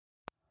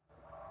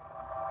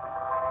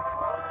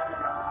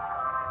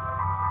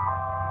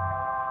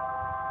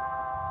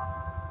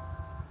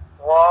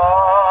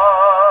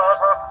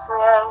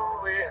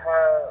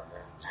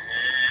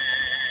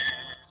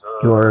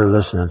You're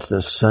listening to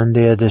the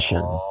Sunday edition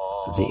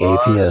of the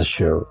APS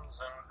show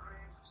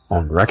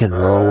on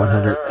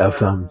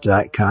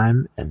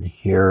rockandroll100fm.com, and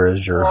here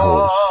is your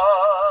host,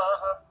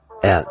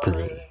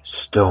 Anthony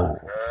Stone.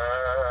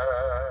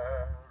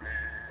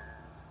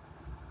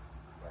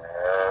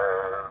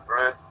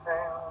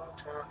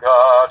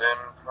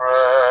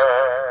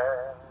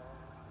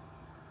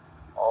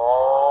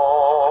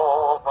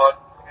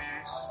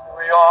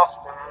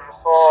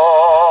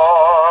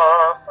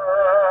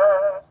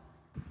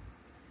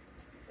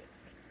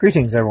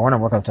 Greetings, everyone,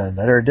 and welcome to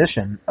another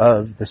edition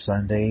of the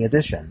Sunday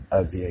edition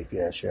of the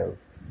APS show.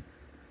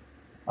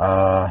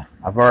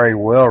 I've already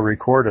well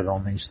recorded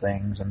on these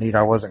things. Indeed,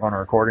 I wasn't going to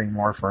record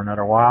anymore for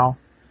another while,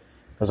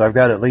 because I've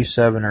got at least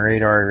 7 or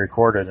 8 already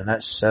recorded, and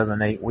that's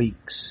 7-8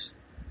 weeks.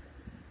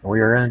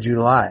 We are in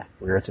July.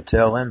 We're at the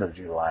tail end of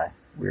July.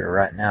 We are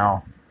right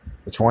now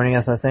the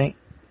 20th, I think.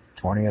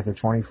 20th or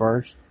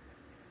 21st.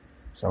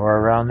 Somewhere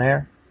around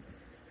there.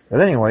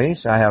 But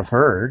anyways, I have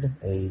heard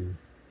a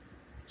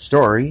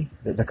story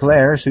that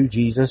declares who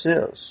Jesus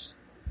is.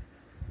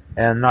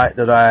 And not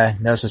that I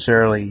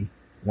necessarily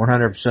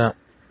 100%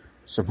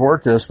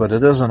 support this, but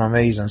it is an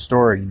amazing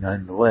story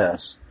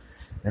nonetheless.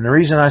 And the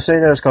reason I say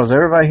that is because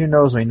everybody who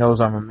knows me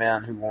knows I'm a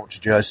man who wants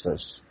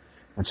justice.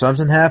 When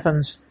something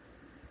happens,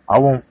 I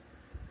want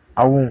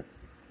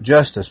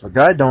justice, but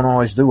God don't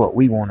always do what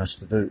we want us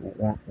to do,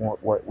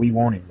 what we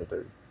want Him to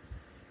do.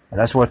 And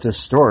that's what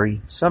this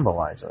story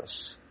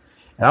symbolizes.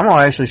 And I'm going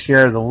to actually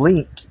share the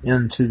link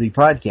into the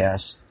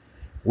podcast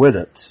with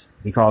it,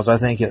 because I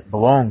think it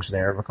belongs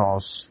there,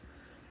 because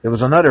it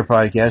was another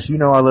podcast. You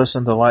know, I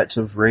listen to lots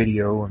of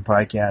radio and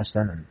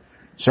podcasting and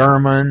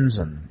sermons,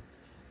 and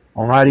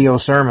on radio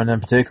sermon in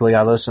particular,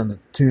 I listen to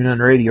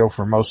TuneIn Radio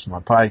for most of my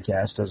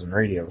podcasts and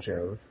radio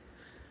shows.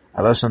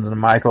 I listen to the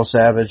Michael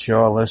Savage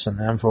show. I listen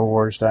to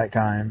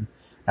Infowars.com,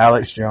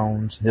 Alex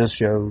Jones, his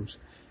shows.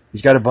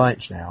 He's got a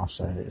bunch now,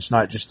 so it's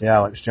not just the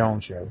Alex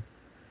Jones show.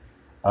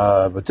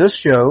 But this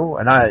show,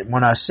 and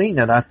when I seen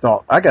it, I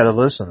thought, I gotta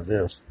listen to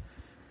this.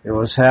 It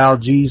was How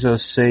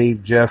Jesus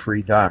Saved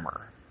Jeffrey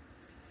Dahmer.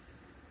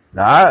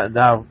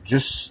 Now,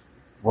 just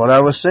what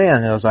I was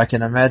saying is, I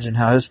can imagine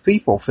how his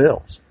people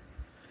feels.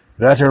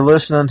 But after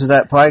listening to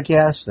that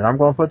podcast, and I'm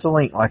going to put the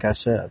link, like I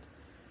said,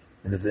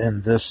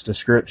 in this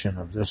description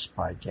of this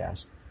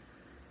podcast,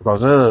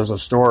 because it is a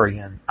story,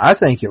 and I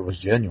think it was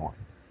genuine.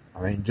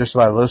 I mean, just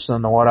by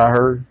listening to what I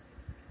heard,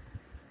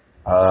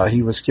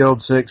 he was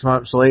killed 6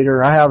 months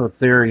later. I have a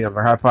theory of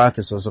a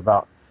hypothesis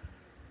about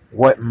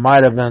what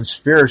might have been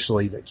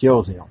spiritually that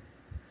killed him.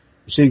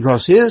 You see,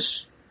 because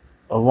his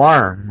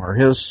alarm or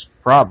his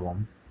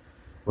problem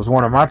was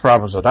one of my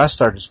problems that I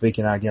started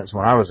speaking out against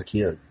when I was a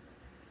kid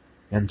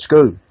in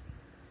school.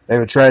 They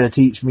would try to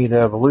teach me the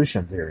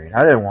evolution theory, and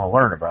I didn't want to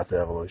learn about the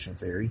evolution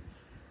theory.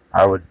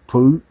 I would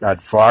poot,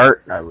 I'd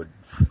fart,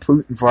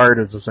 poot and fart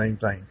is the same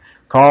thing.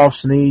 Cough,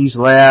 sneeze,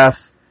 laugh,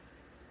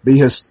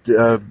 be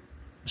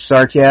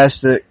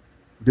sarcastic,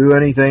 do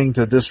anything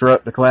to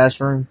disrupt the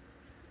classroom.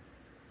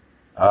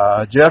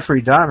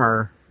 Jeffrey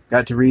Dahmer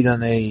got to read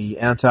in a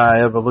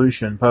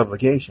anti-evolution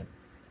publication.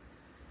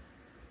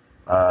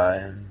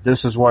 And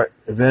this is what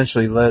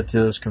eventually led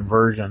to his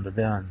conversion to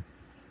being,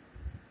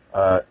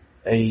 at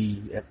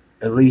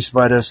least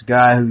by this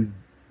guy who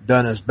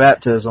done his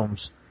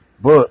baptisms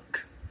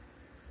book,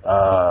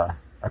 a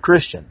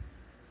Christian.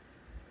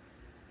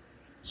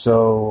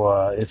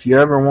 So, if you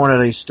ever wanted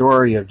a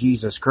story of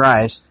Jesus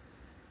Christ,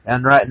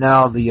 and right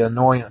now the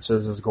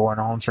annoyances is going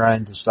on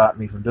trying to stop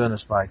me from doing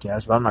this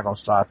podcast, but I'm not going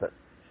to stop it,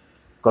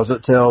 because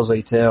it tells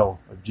a tale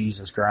of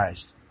Jesus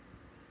Christ.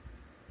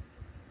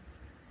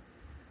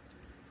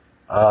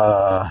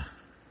 Like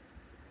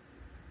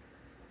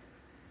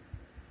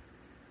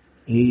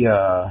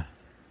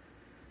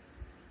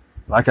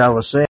I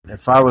was saying,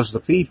 if I was the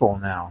people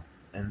now,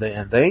 and they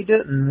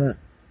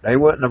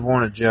wouldn't have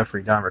wanted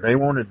Jeffrey Dahmer. They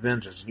wanted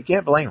vengeance. You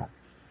can't blame them.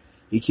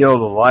 He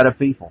killed a lot of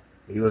people.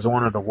 He was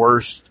one of the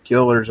worst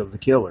killers of the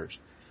killers.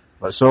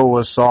 But so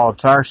was Saul of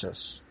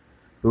Tarsus,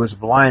 who was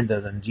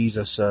blinded, and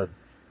Jesus said,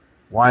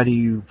 "Why do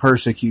you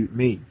persecute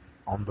me?"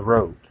 on the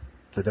road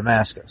to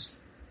Damascus.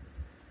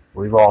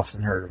 We've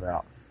often heard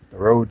about the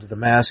road to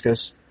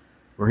Damascus,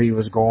 where he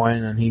was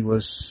going, and he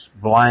was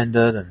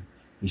blinded, and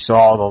he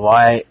saw the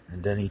light,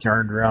 and then he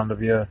turned around to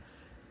be a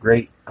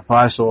great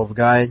apostle of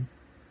God.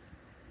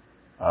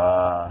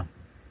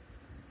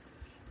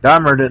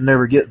 Dahmer didn't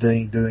ever get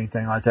to do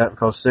anything like that,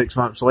 because 6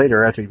 months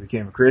later, after he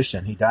became a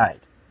Christian, he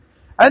died.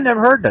 I'd never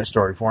heard that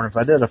story before, and if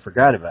I did, I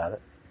forgot about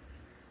it.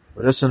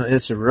 But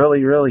it's a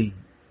really, really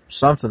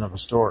something of a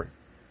story.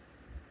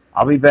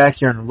 I'll be back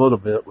here in a little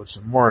bit with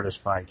some more of this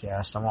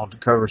podcast. I'm going to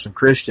cover some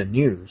Christian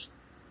news.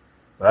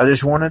 But I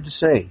just wanted to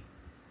say,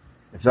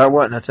 if that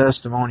wasn't a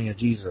testimony of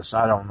Jesus,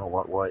 I don't know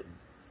what would.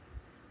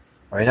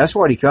 I mean, that's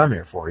what he come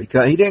here for. He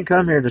didn't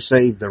come here to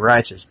save the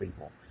righteous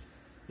people.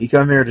 He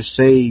come here to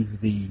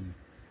save the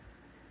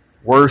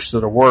worst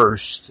of the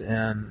worst.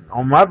 And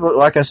on my book,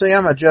 like I say,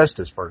 I'm a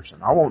justice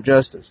person. I want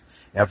justice.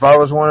 If I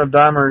was one of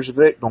Dahmer's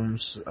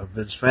victims, of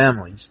his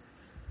families,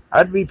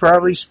 I'd be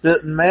probably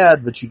spitting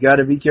mad, but you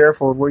gotta be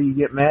careful of where you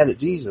get mad at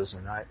Jesus,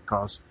 and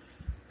because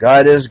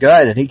God is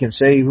God, and He can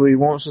save who He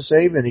wants to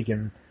save, and He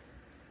can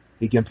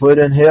put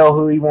in hell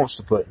who He wants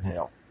to put in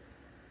hell.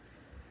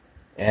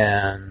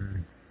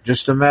 And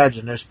just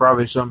imagine there's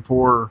probably some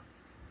poor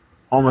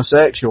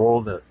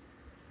homosexual that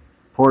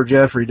poor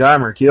Jeffrey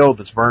Dahmer killed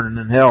that's burning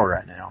in hell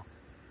right now.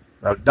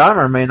 But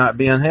Dahmer may not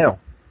be in hell.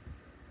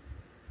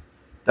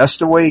 That's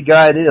the way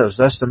God is.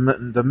 That's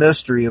the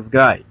mystery of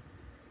God.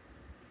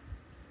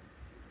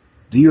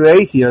 To you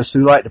atheists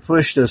who like to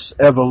push this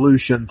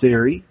evolution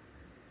theory,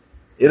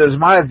 it is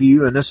my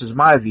view, and this is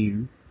my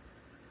view,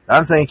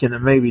 I'm thinking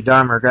that maybe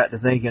Dahmer got to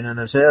thinking in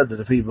his head that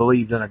if he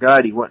believed in a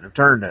God, he wouldn't have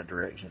turned that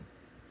direction.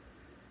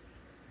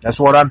 That's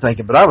what I'm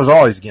thinking, but I was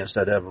always against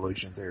that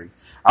evolution theory.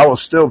 I will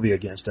still be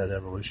against that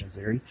evolution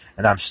theory,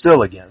 and I'm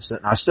still against it,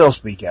 and I still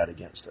speak out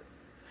against it.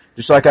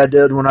 Just like I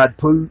did when I'd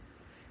poop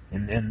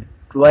and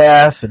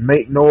laugh and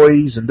make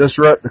noise and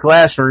disrupt the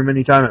classroom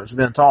anytime it was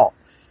being taught.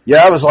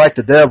 Yeah, I was like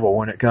the devil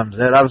when it comes to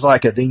that. I was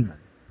like a demon.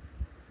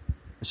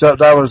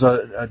 Except I was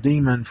a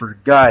demon for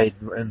God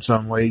in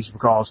some ways,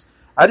 because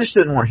I just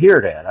didn't want to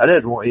hear that. I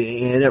didn't want,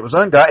 and it was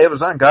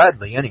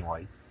ungodly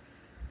anyway.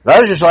 But I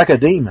was just like a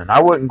demon.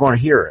 I wasn't going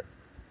to hear it.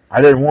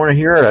 I didn't want to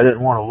hear it. I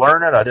didn't want to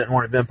learn it. I didn't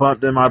want it to be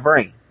pumped in my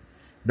brain.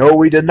 No,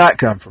 we did not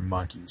come from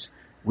monkeys.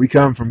 We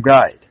come from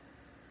God.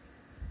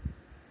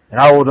 And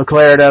I will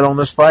declare that on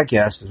this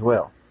podcast as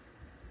well.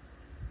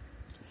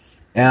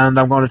 And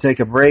I'm going to take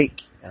a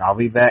break, and I'll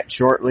be back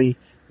shortly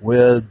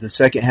with the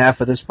second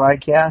half of this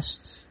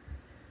podcast.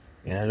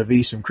 And it'll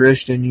be some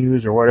Christian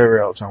news or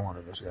whatever else I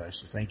want to discuss.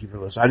 So thank you for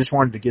listening. I just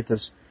wanted to get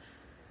this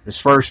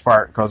first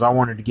part because I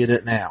wanted to get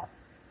it now.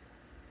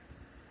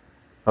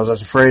 Because I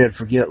was afraid I'd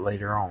forget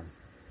later on.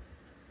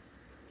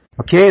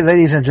 Okay,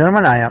 ladies and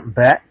gentlemen, I am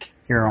back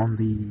here on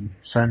the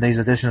Sunday's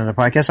edition of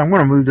the podcast. I'm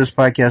going to move this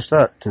podcast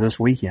up to this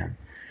weekend.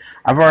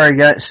 I've already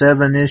got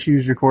 7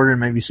 issues recorded,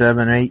 maybe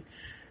 7, 8.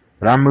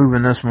 But I'm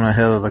moving this one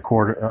ahead of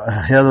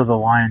the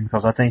line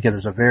because I think it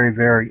is a very,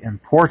 very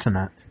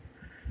important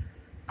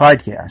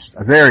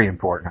podcast. Very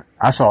important.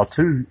 I've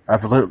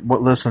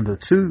listened to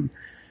 2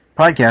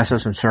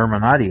 podcasts on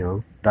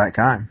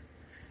sermonaudio.com,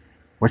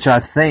 which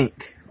I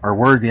think are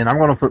worthy, and I'm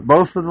going to put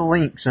both of the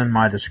links in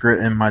my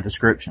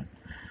description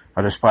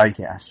of this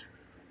podcast.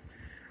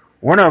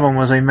 One of them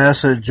was a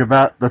message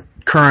about the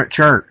current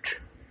church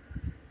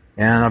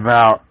and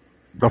about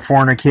the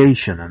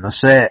fornication and the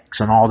sex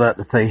and all that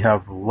they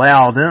have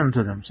allowed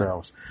into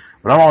themselves.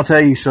 But I'm going to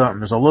tell you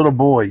something. As a little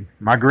boy,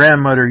 my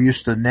grandmother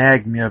used to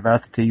nag me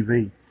about the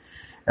TV.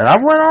 And I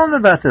went on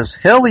about this.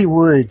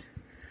 Hollywood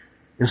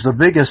is the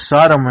biggest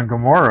Sodom and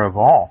Gomorrah of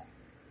all.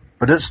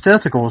 But its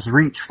tentacles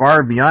reach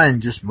far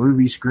beyond just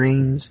movie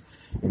screens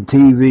and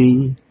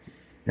TV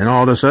and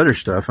all this other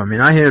stuff. I mean,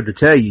 I have to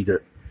tell you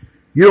that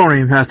you don't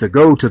even have to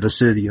go to the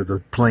city of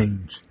the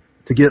plains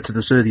to get to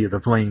the city of the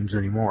plains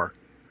anymore.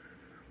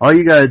 All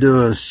you gotta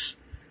do is,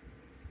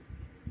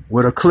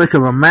 with a click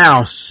of a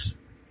mouse,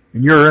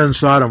 and you're in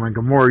Sodom and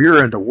Gomorrah.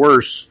 You're into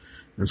worse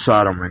than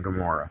Sodom and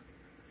Gomorrah.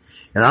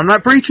 And I'm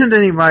not preaching to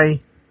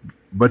anybody,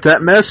 but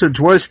that message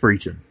was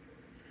preaching.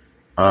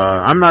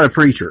 I'm not a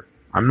preacher.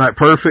 I'm not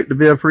perfect to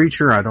be a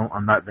preacher.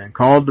 I'm not been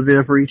called to be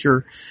a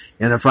preacher.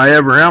 And if I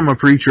ever am a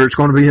preacher, it's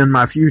going to be in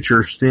my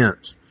future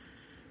stints.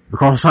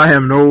 Because I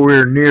am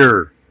nowhere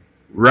near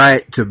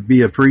right to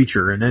be a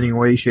preacher in any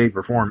way, shape,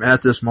 or form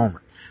at this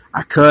moment.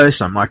 I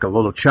cuss. I'm like a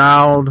little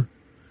child.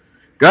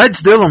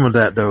 God's dealing with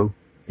that, though.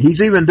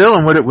 He's even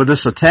dealing with it with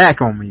this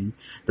attack on me,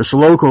 this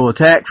local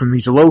attack from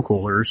these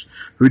localers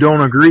who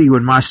don't agree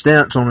with my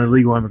stance on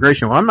illegal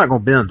immigration. Well, I'm not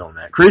going to bend on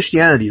that.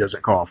 Christianity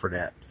doesn't call for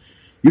that.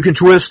 You can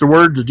twist the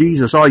words of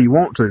Jesus all you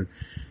want to,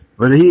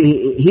 but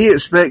he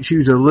expects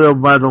you to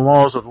live by the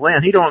laws of the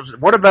land.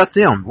 What about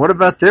them? What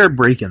about their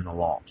breaking the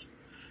laws?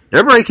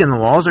 They're breaking the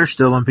laws. They're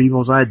stealing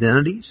people's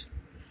identities.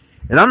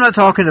 And I'm not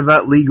talking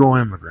about legal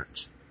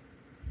immigrants.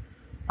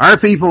 Our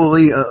people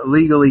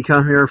legally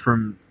come here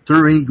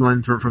through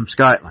England, from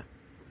Scotland,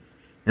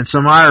 and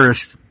some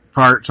Irish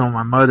parts on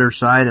my mother's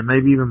side, and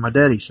maybe even my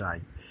daddy's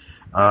side.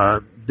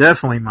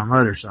 Definitely my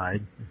mother's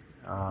side.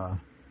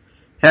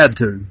 Had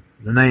to.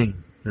 The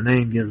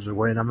name gives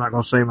away, and I'm not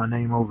going to say my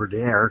name over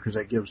the air because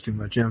that gives too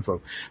much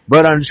info.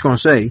 But I'm just going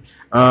to say,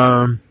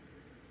 I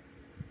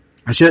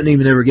shouldn't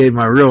even ever gave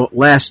my real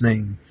last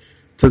name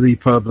to the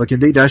public.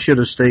 Indeed, I should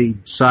have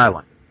stayed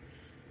silent.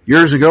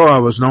 Years ago, I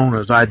was known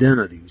as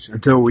Identities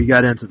until we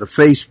got into the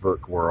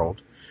Facebook world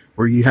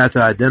where you have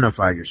to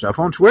identify yourself.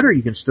 On Twitter,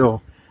 you can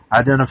still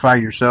identify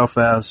yourself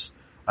as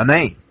a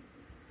name.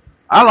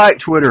 I like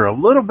Twitter a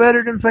little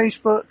better than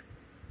Facebook.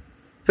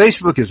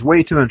 Facebook is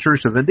way too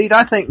intrusive. Indeed,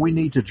 I think we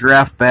need to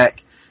draft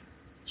back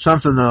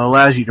something that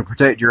allows you to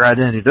protect your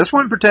identity. This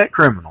wouldn't protect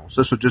criminals.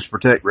 This would just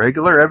protect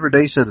regular,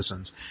 everyday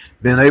citizens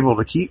being able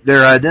to keep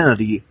their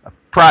identity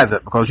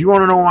private. Because you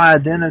want to know why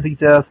identity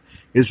theft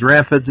is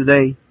rampant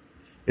today?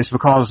 It's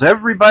because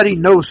everybody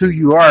knows who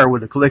you are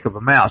with a click of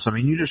a mouse. I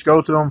mean, you just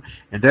go to them,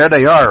 and there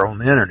they are on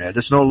the internet.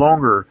 It's no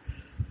longer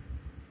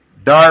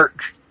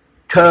Dark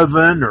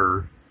Coven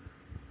or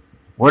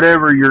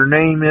whatever your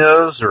name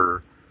is,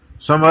 or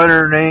some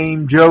other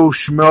name, Joe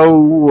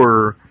Schmo,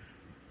 or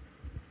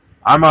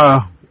I'm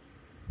a,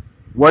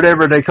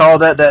 whatever they call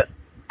that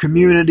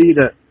community,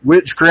 that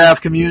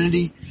witchcraft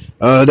community.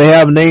 They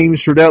have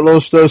names for that little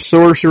stuff,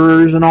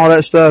 sorcerers and all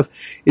that stuff.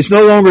 It's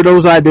no longer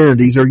those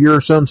identities, or you're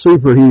some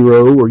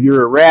superhero, or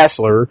you're a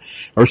wrestler,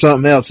 or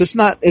something else. It's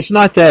not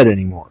that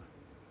anymore.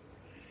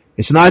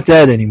 It's not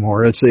that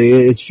anymore.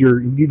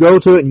 You go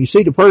to it and you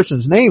see the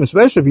person's name,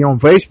 especially if you're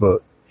on Facebook.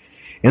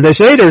 And they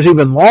say there's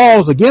even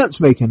laws against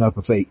making up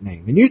a fake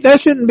name. And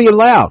that shouldn't be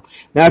allowed.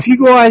 Now, if you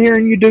go out here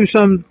and you do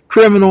some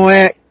criminal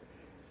act,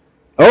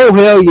 oh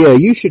hell yeah,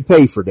 you should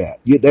pay for that.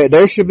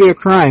 There should be a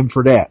crime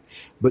for that.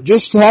 But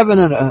just having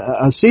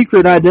a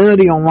secret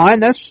identity online,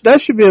 that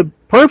should be a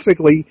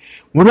perfectly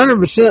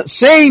 100%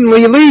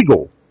 sanely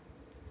legal.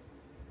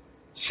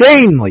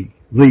 Sanely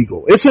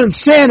legal. It's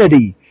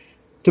insanity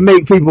to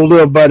make people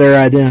live by their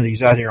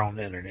identities out here on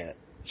the internet.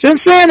 It's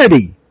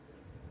insanity.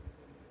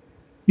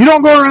 You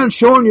don't go around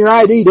showing your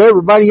ID to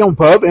everybody in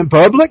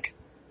public.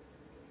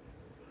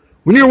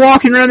 When you're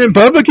walking around in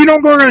public, you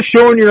don't go around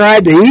showing your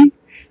ID,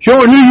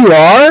 showing who you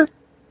are.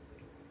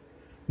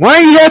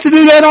 Why do you have to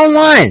do that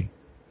online?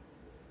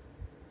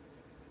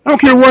 I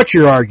don't care what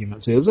your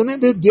argument is, and it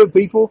did give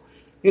people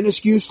an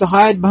excuse to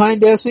hide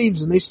behind their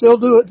scenes, and they still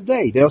do it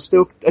today. They'll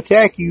still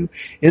attack you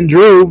in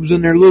droves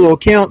in their little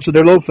accounts with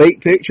their little fake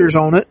pictures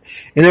on it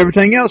and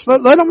everything else,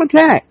 but let them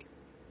attack.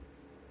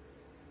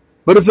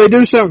 But if they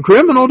do something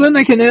criminal, then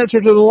they can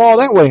answer to the law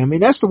that way. I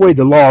mean, that's the way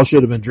the law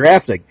should have been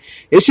drafted.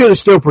 It should have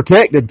still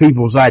protected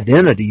people's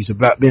identities,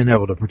 about being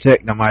able to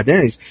protect them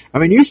identities. I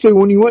mean, used to,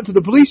 when you went to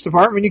the police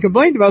department and you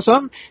complained about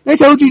something, they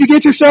told you to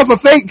get yourself a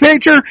fake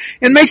picture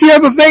and make you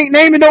have a fake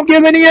name and don't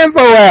give any info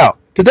out.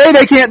 Today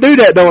they can't do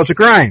that, though. It's a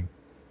crime.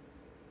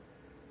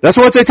 That's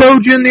what they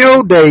told you in the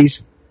old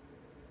days.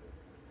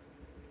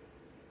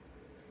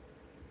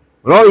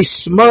 But all these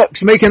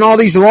smucks making all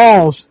these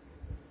laws.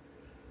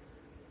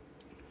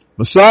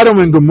 But Sodom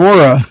and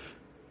Gomorrah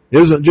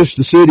isn't just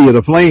the city of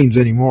the plains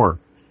anymore.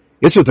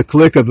 It's at the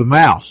click of the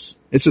mouse.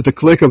 It's at the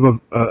click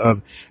of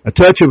a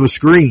touch of a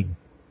screen,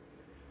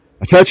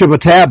 a touch of a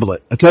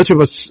tablet, a touch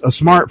of a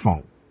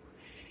smartphone.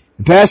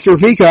 And Pastor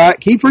Peacock,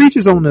 he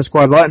preaches on this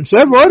quite a lot, and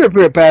several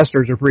other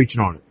pastors are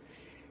preaching on it.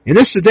 And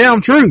it's the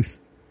damn truth.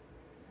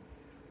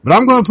 But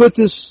I'm going to put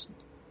this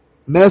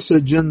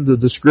message in the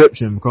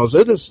description because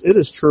it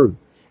is true.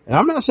 And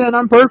I'm not saying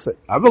I'm perfect.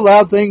 I've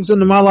allowed things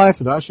into my life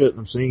that I shouldn't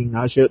have seen,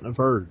 I shouldn't have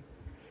heard.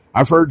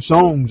 I've heard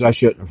songs I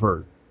shouldn't have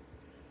heard.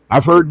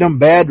 I've heard them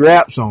bad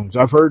rap songs.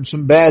 I've heard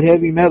some bad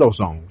heavy metal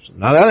songs.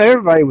 Now, not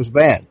everybody was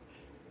bad.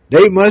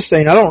 Dave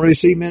Mustaine, I don't really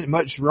see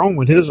much wrong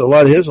with a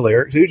lot of his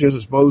lyrics. He was just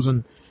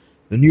exposing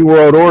the New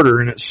World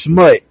Order and its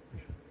smut.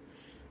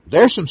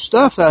 There's some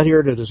stuff out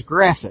here that is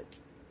graphic.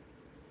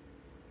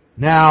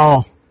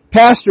 Now,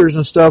 pastors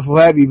and stuff will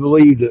have you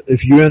believe that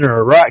if you enter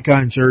a rock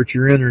concert,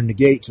 you're entering the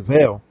gates of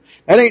hell.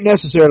 That ain't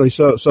necessarily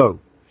so.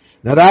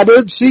 Now, I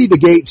did see the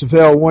gates of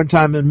hell one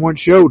time in one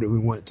show that we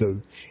went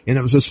to, and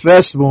it was this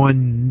festival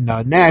in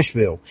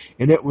Nashville,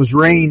 and it was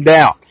rained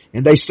out,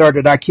 and they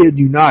started, I kid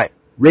you not,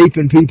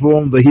 raping people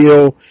on the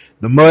hill.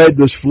 The mud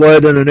was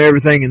flooding and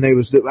everything, and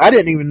I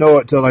didn't even know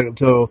it till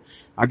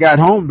I got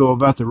home though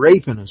about the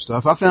raping and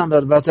stuff. I found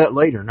out about that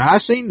later. Now, I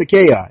seen the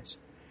chaos,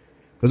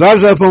 because I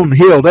was up on the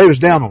hill, they was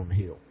down on the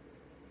hill.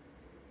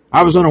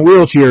 I was in a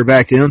wheelchair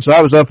back then, so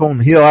I was up on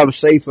the hill. I was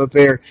safe up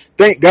there.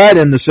 Thank God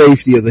in the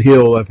safety of the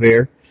hill up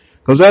there,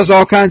 because there's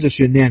all kinds of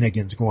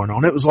shenanigans going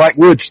on. It was like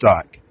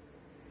Woodstock.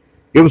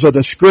 It was a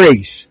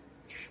disgrace.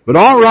 But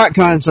all rock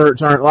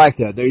concerts aren't like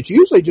that. It's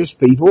usually just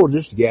people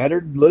just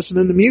gathered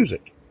listening to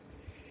music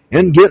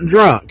and getting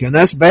drunk. And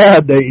that's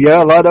bad.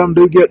 A lot of them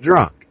do get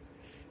drunk.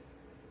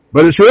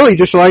 But it's really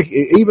just like,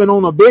 even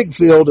on a big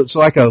field, it's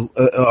like a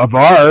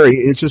bar.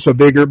 It's just a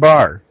bigger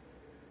bar.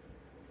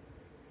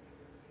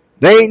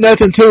 There ain't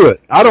nothing to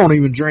it. I don't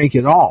even drink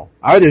at all.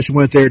 I just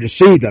went there to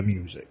see the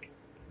music.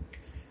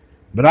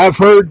 But I've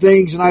heard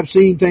things and I've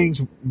seen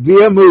things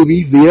via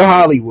movies, via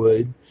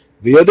Hollywood,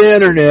 via the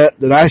internet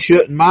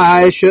that my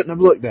eyes shouldn't have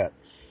looked at.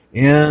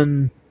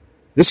 And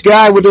this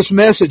guy with this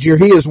message here,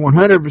 he is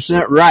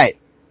 100% right.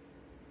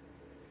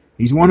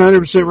 He's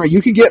 100% right.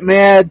 You can get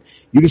mad.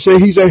 You can say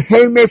he's a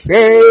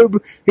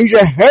homophobe. He's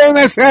a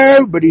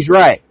homophobe, but he's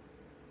right.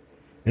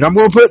 And I'm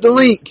going to put the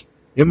link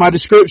in my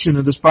description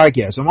of this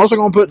podcast. I'm also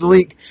going to put the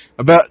link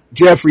about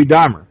Jeffrey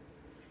Dahmer.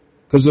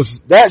 Because if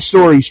that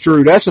story's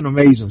true, that's an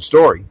amazing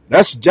story.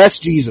 That's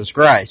Jesus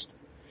Christ.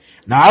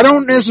 Now, I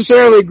don't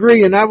necessarily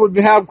agree, and I would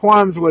have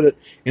qualms with it.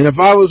 And if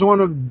I was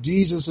one of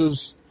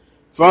Jesus's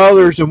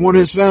followers and one of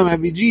his family,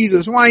 I'd be,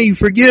 Jesus, why are you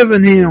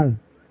forgiving him?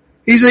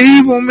 He's an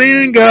evil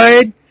man,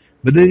 God.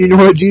 But then you know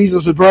what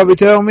Jesus would probably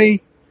tell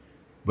me?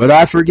 But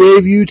I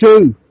forgave you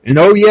too. And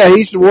oh yeah,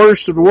 he's the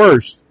worst of the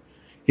worst.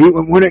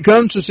 When it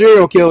comes to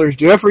serial killers,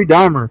 Jeffrey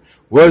Dahmer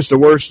was the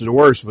worst of the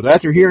worst. But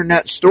after hearing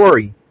that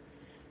story,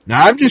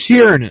 now I'm just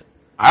hearing it.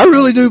 I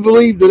really do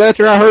believe that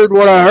after I heard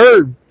what I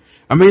heard,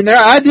 I mean,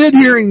 I did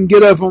hear him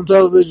get up on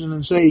television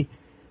and say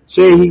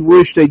say he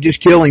wished they'd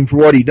just kill him for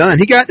what he done.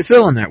 He got to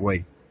feeling that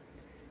way.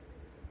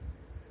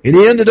 And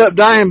he ended up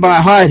dying by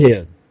a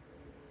hothead.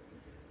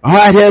 A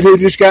hothead who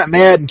just got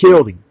mad and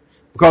killed him.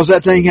 Because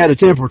that thing had a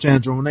temper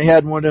tantrum and they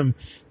had one of them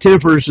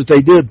tempers that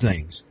they did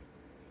things.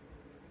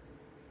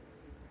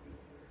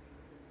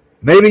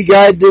 Maybe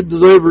God did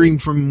deliver him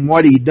from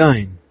what he'd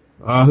done.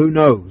 Who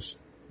knows?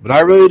 But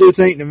I really do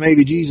think that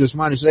maybe Jesus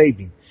might have saved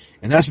him.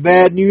 And that's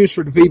bad news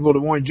for the people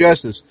that want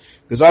justice.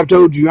 Because I've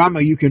told you, I'm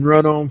a you can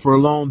run on for a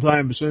long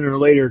time, but sooner or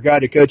later God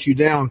to cut you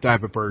down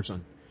type of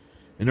person.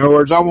 In other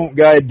words, I want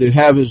God to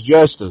have his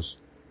justice.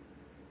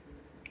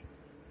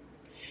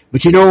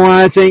 But you know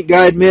why I think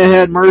God may have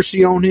had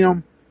mercy on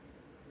him?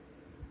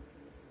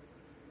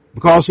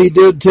 Because he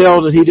did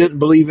tell that he didn't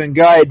believe in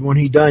God when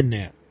he done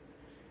that.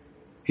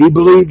 He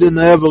believed in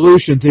the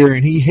evolution theory,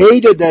 and he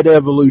hated that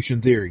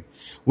evolution theory.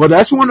 Well,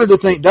 that's one of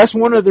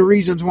the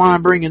reasons why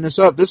I'm bringing this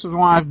up. This is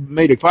why I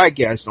made a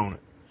podcast on it.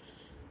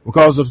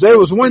 Because if there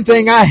was one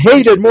thing I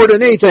hated more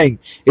than anything,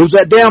 it was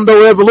that damn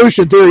old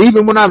evolution theory,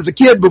 even when I was a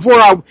kid, before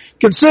I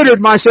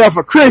considered myself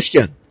a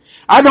Christian.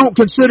 I don't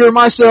consider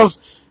myself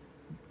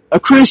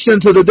a Christian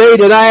to the day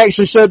that I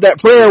actually said that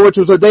prayer, which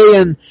was a day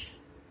in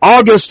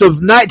August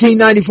of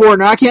 1994.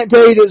 Now, I can't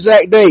tell you the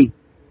exact date.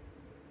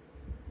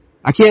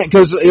 I can't,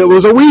 because it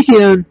was a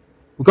weekend,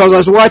 because I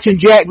was watching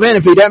Jack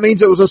Venapy. That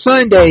means it was a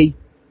Sunday.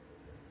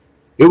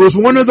 It was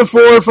one of the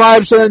 4 or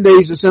 5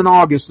 Sundays that's in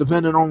August,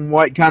 depending on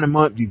what kind of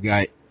month you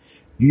got.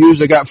 You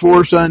usually got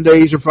 4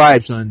 Sundays or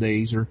 5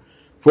 Sundays or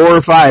 4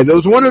 or 5. It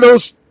was one of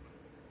those,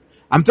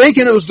 I'm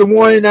thinking it was the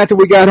one after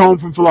we got home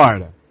from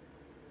Florida.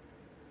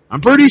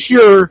 I'm pretty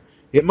sure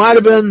it might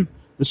have been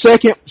the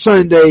second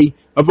Sunday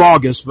of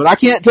August, but I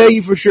can't tell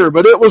you for sure.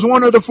 But it was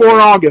one of the 4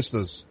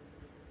 Augustas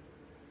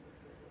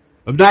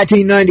of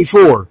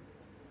 1994.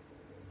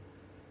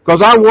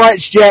 Because I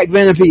watch Jack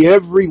Venapy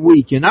every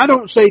week, and I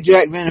don't say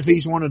Jack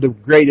Venapy's one of the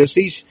greatest.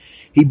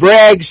 He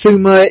brags too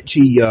much.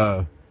 He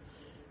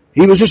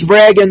was just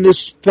bragging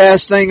this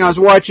past thing I was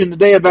watching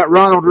today about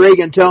Ronald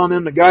Reagan telling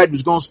him that God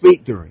was going to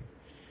speak to him.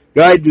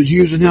 God was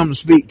using him to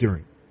speak to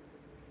him.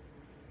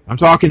 I'm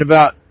talking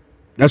about,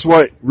 that's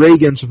what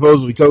Reagan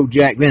supposedly told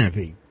Jack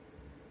Venapy.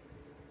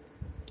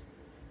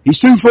 He's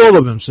too full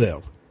of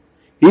himself.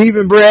 He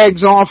even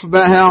brags off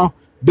about how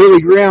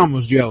Billy Graham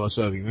was jealous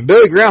of him. And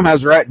Billy Graham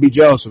has the right to be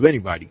jealous of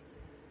anybody.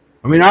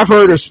 I mean, I've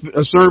heard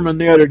a sermon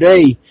the other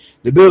day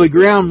that Billy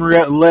Graham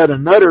led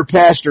another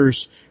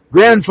pastor's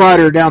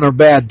grandfather down a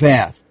bad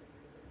path.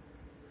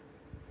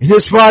 And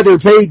his father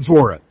paid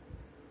for it.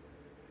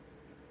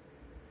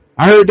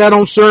 I heard that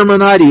on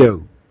sermon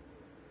audio.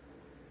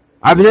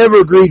 I've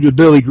never agreed with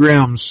Billy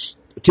Graham's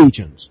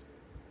teachings.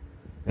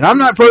 And I'm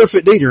not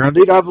perfect either.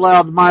 I've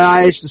allowed my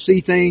eyes to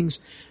see things.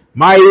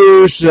 My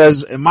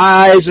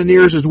eyes and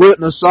ears has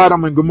witnessed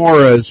Sodom and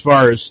Gomorrah as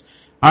far as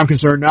I'm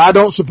concerned. Now, I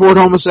don't support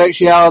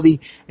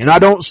homosexuality, and I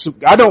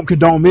don't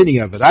condone any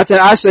of it.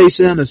 I say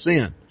sin is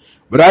sin.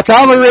 But I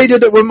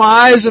tolerated it with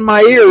my eyes and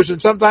my ears,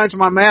 and sometimes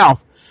my mouth.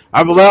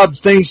 I've allowed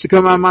things to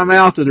come out of my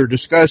mouth that are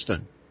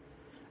disgusting.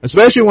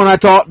 Especially when I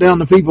talk down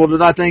to people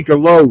that I think are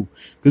low.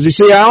 Because you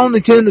see, I only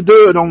tend to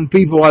do it on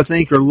people I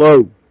think are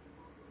low.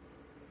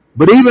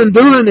 But even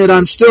doing it,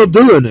 I'm still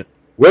doing it,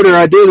 whether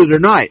I did it or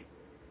not.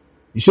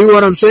 You see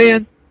what I'm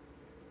saying?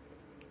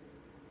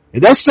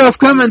 And that stuff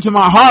coming to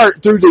my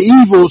heart through the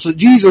evils that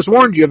Jesus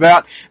warned you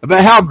about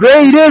how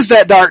great is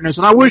that darkness.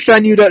 And I wish I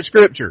knew that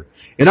scripture.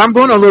 And I'm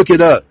going to look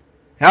it up.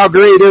 How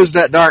great is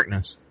that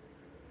darkness.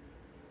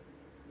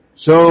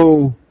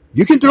 So,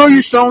 you can throw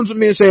your stones at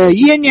me and say,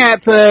 you're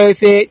not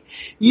perfect.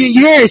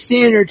 You're a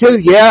sinner too.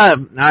 Yeah,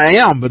 I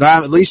am, but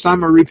at least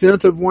I'm a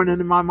repentant one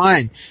in my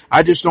mind.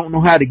 I just don't know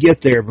how to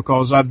get there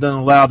because I've done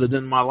allowed it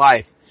in my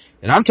life.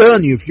 And I'm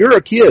telling you, if you're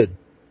a kid,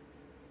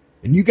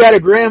 and you got a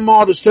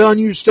grandma that's telling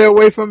you to stay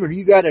away from it, or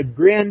you got a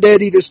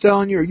granddaddy that's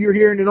telling you, or you're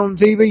hearing it on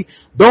TV,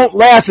 don't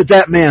laugh at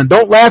that man.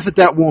 Don't laugh at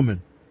that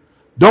woman.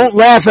 Don't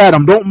laugh at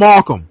them. Don't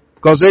mock them.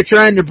 Because they're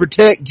trying to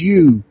protect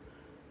you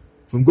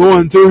from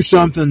going through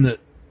something that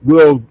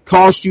will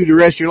cost you the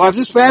rest of your life.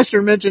 This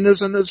pastor mentioned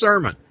this in the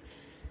sermon.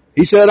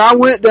 He said, I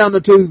went down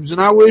the tubes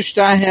and I wished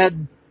I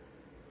had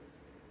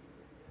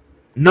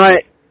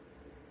not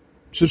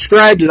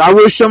subscribed it. I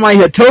wish somebody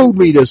had told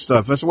me this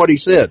stuff. That's what he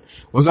said.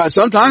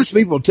 Sometimes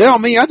people tell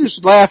me, I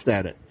just laughed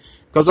at it.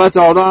 Because I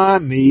thought, I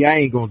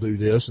ain't going to do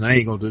this and I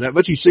ain't going to do that.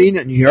 But you seen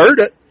it and you heard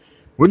it.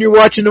 When you're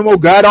watching them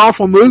old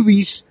god-awful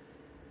movies,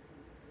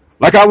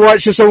 like I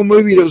watched this old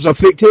movie that was a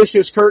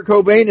fictitious Kurt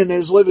Cobain and they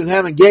was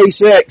having gay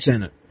sex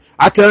in it.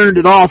 I turned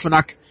it off and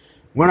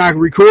when I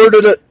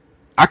recorded it,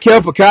 I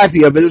kept a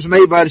copy of it. It was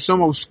made by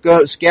some old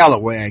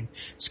scallywag,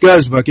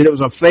 Scuzzbucket. It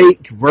was a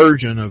fake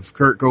version of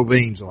Kurt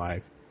Cobain's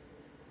life.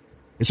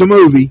 It's a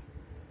movie.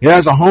 It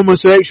has a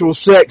homosexual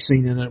sex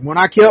scene in it. When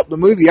I kept the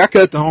movie, I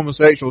cut the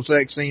homosexual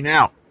sex scene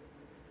out.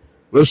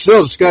 But it was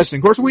still disgusting.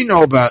 Of course, we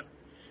know about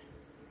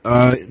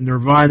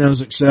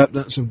Nirvana's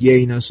acceptance of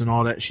gayness and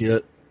all that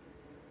shit.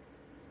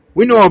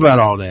 We know about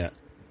all that.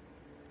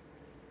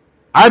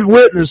 I've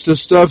witnessed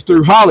this stuff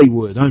through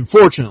Hollywood,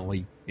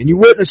 unfortunately. and you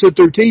witness it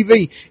through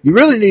TV, you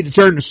really need to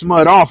turn the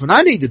smut off, and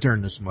I need to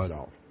turn the smut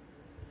off.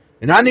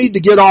 And I need to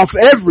get off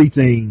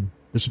everything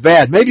that's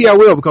bad. Maybe I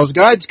will, because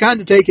God's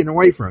kind of taken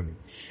away from me.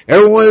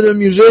 Every one of the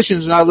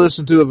musicians I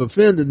listen to have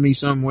offended me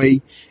some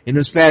way in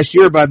this past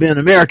year by being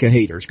America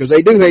haters, because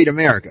they do hate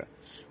America.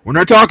 When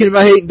they're talking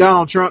about hating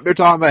Donald Trump, they're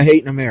talking about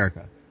hating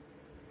America.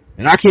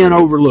 And I can't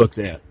overlook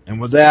that.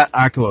 And with that,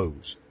 I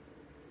close.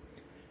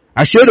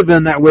 I should have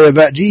been that way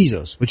about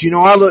Jesus. But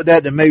I looked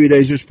at that maybe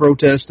they're just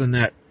protesting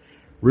that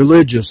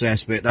religious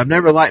aspect. I've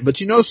never liked, but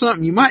you know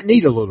something? You might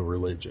need a little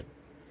religion.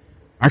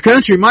 Our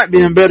country might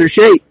be in better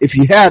shape if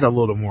you had a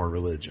little more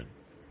religion.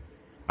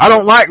 I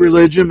don't like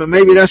religion, but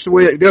maybe that's the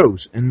way it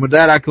goes. And with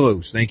that, I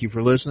close. Thank you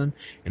for listening.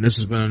 And this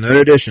has been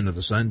another edition of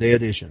the Sunday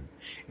edition.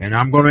 And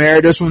I'm going to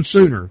air this one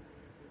sooner.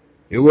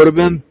 It would have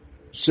been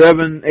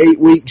 7-8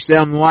 weeks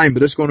down the line,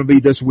 but it's going to be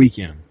this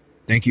weekend.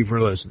 Thank you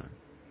for listening.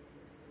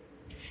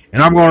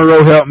 And I'm going to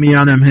roll help me,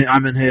 I'm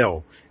in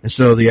hell. And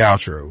so the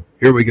outro.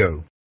 Here we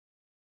go.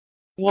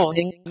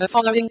 Warning, the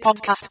following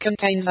podcast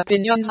contains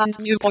opinions and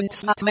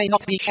viewpoints that may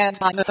not be shared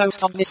by the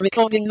host of this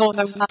recording nor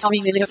those that are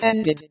easily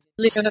offended.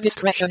 Listener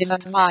discretion is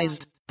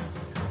advised.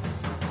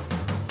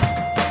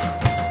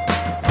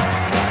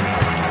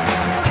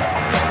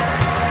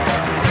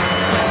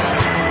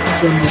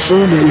 From the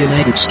former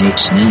United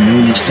States, now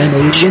known as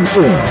Federation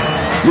 4,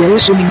 you're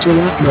listening to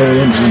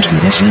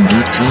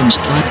RockMore100FM.com's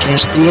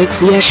podcast, The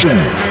APS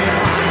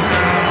Show.